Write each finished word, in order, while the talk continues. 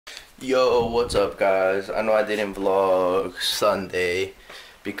Yo, what's up, guys? I know I didn't vlog Sunday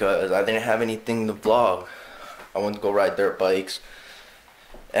because I didn't have anything to vlog. I went to go ride dirt bikes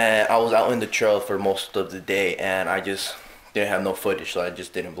and I was out in the trail for most of the day and I just didn't have no footage, so I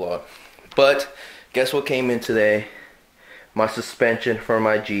just didn't vlog. But guess what came in today? My suspension for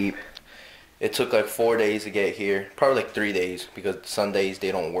my Jeep. It took like 4 days to get here, probably like 3 days because Sundays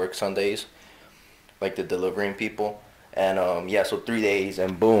they don't work Sundays, like the delivering people. And yeah, so 3 days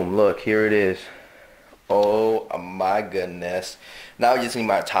and boom, look, here it is. Oh my goodness. Now I just need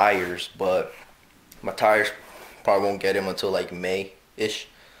my tires, but my tires probably won't get them until like May-ish.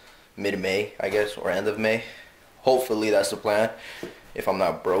 Mid-May, I guess, or end of May. Hopefully that's the plan, if I'm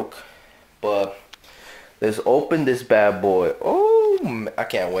not broke. But let's open this bad boy. Oh, I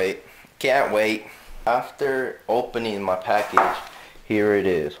can't wait. Can't wait. After opening my package, here it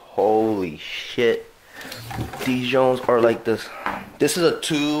is. Holy shit. These Jones are like this. This is a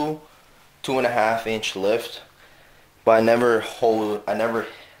 2.5 inch lift, but I never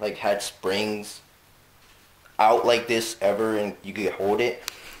like had springs out like this ever, and you could hold it.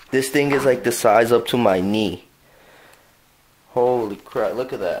 This thing is like the size up to my knee. Holy crap!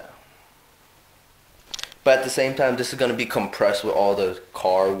 Look at that. But at the same time, this is gonna be compressed with all the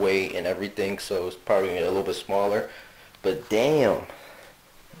car weight and everything, so it's probably gonna be a little bit smaller. But damn,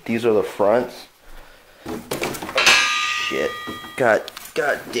 these are the fronts. Shit. God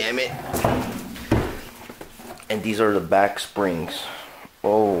damn it. And these are the back springs.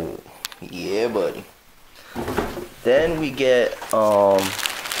 Oh, yeah, buddy. Then we get,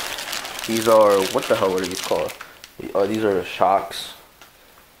 these are, what the hell are these called? Oh, these are the shocks.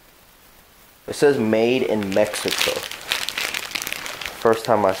 It says made in Mexico. First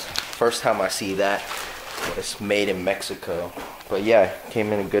time I see that. It's made in Mexico. But yeah,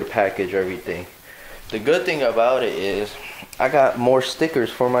 came in a good package, everything. The good thing about it is I got more stickers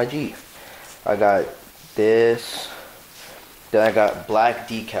for my Jeep. I got this. Then I got black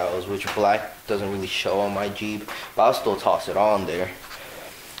decals, which black doesn't really show on my Jeep, but I'll still toss it on there.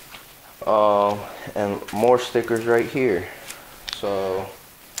 And more stickers right here. So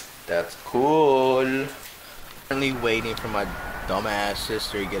that's cool. Currently waiting for my dumbass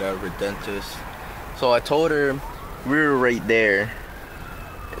sister to get out of her dentist. So I told her we were right there.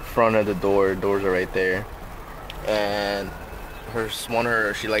 Front of the doors are right there, and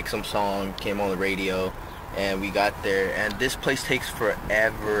she liked some song, came on the radio, and we got there, and this place takes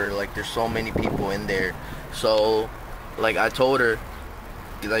forever. Like, there's so many people in there, so like I told her,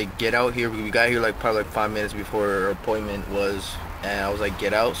 like, get out here. We got here like probably like 5 minutes before her appointment was, and I was like,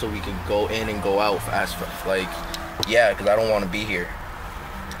 get out so we could go in and go out fast, like, yeah, because I don't want to be here,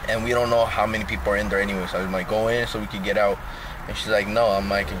 and we don't know how many people are in there anyway, so I was like, go in so we could get out. And she's like, no. I'm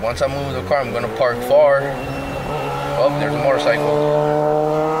like, once I move the car, I'm gonna park far. Oh, there's a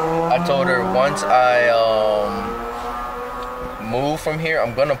motorcycle. I told her once I move from here,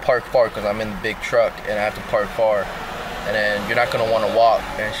 I'm gonna park far because I'm in the big truck and I have to park far. And then you're not gonna want to walk.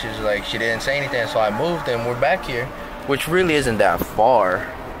 And she's like, she didn't say anything, so I moved and we're back here, which really isn't that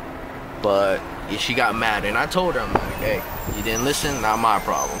far. But she got mad, and I told her, I'm like, hey, you didn't listen, not my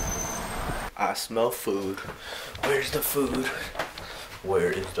problem. I smell food. Where's the food?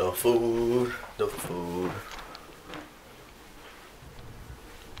 Where is the food? The food.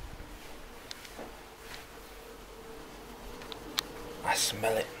 I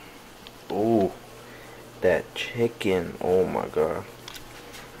smell it. Oh, that chicken. Oh my god.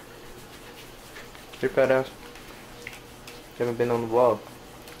 Hey, fat ass. You haven't been on the vlog.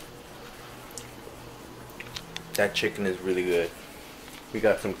 That chicken is really good. We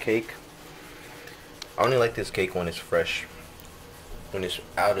got some cake. I only like this cake when it's fresh. When it's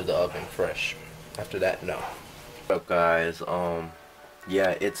out of the oven fresh. After that, no. What's up, guys?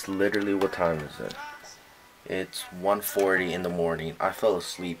 Yeah, it's literally, what time is it? It's 1:40 in the morning. I fell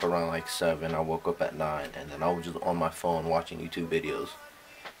asleep around like 7. I woke up at 9, and then I was just on my phone watching YouTube videos.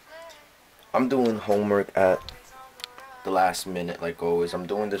 I'm doing homework at the last minute, like always. I'm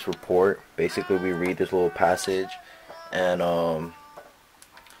doing this report. Basically, we read this little passage, and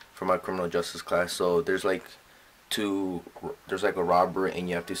for my criminal justice class. So there's like a robbery, and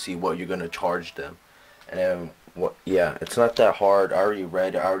you have to see what you're gonna charge them. And then yeah, it's not that hard. I already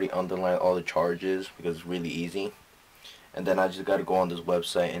read it. I already underlined all the charges because it's really easy. And then I just gotta go on this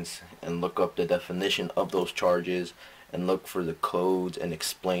website and look up the definition of those charges and look for the codes and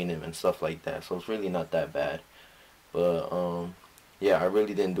explain them and stuff like that. So it's really not that bad. But yeah, I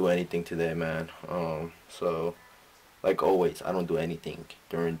really didn't do anything today, man. So like always, I don't do anything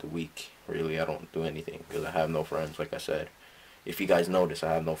during the week. Really, I don't do anything because I have no friends, like I said. If you guys notice,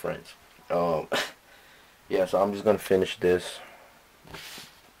 I have no friends. Yeah, so I'm just gonna finish this.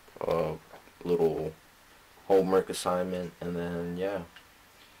 a little homework assignment, and then yeah.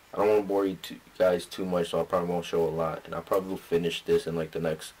 I don't want to bore you guys too much, so I probably won't show a lot, and I'll probably finish this in like the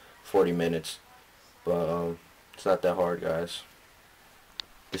next 40 minutes. But it's not that hard, guys.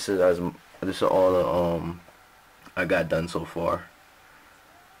 This is all the I got done so far.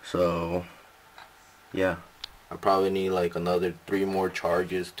 So yeah, I probably need like another 3 more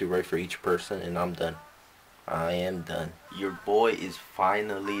charges to write for each person, and I'm done. I am done. Your boy is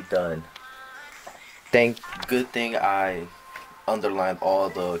finally done. Good thing I underlined all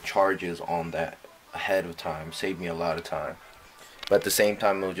the charges on that ahead of time. Saved me a lot of time. But at the same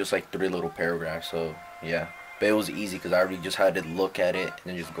time, it was just like 3 little paragraphs. So yeah, but it was easy because I already just had to look at it and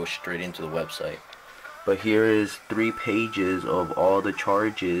then just go straight into the website. But here is 3 pages of all the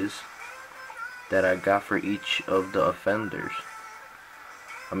charges that I got for each of the offenders.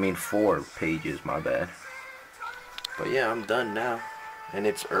 I mean 4 pages, my bad. But yeah, I'm done now. And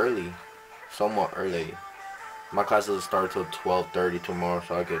it's early. Somewhat early. My class doesn't start till 12:30 tomorrow,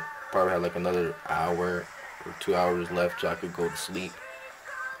 so I could probably have like another hour or 2 hours left so I could go to sleep.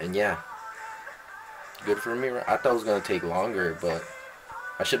 And yeah, good for me. I thought it was gonna take longer, but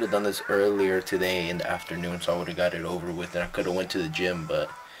I should have done this earlier today in the afternoon, so I would have got it over with, and I could have went to the gym. But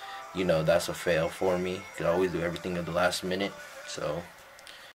you know, that's a fail for me because I always do everything at the last minute. So